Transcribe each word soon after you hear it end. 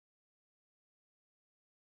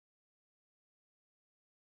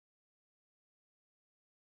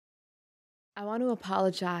I want to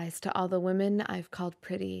apologize to all the women I've called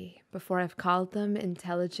pretty before I've called them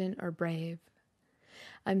intelligent or brave.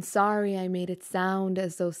 I'm sorry I made it sound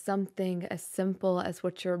as though something as simple as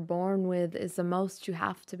what you're born with is the most you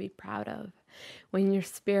have to be proud of, when your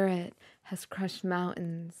spirit has crushed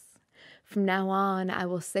mountains. From now on, I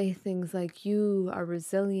will say things like you are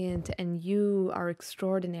resilient and you are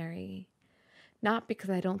extraordinary. Not because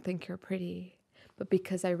I don't think you're pretty, but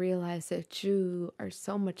because I realize that you are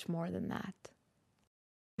so much more than that.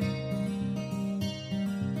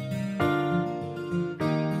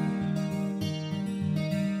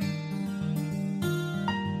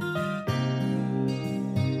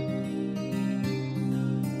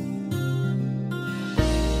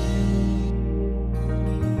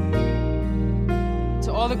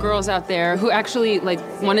 To all the girls out there who actually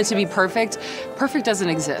wanted to be perfect, perfect doesn't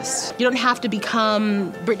exist. You don't have to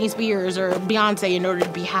become Britney Spears or Beyonce in order to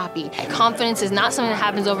be happy. Confidence is not something that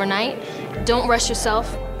happens overnight. Don't rush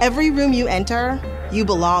yourself. Every room you enter, you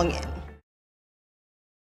belong in.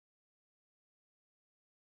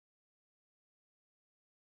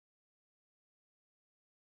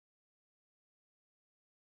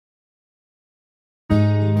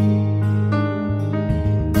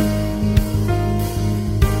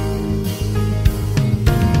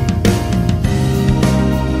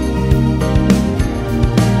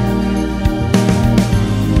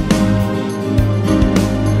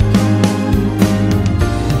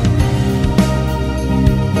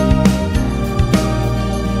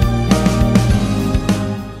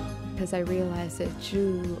 Because I realize that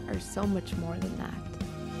you are so much more than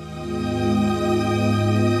that.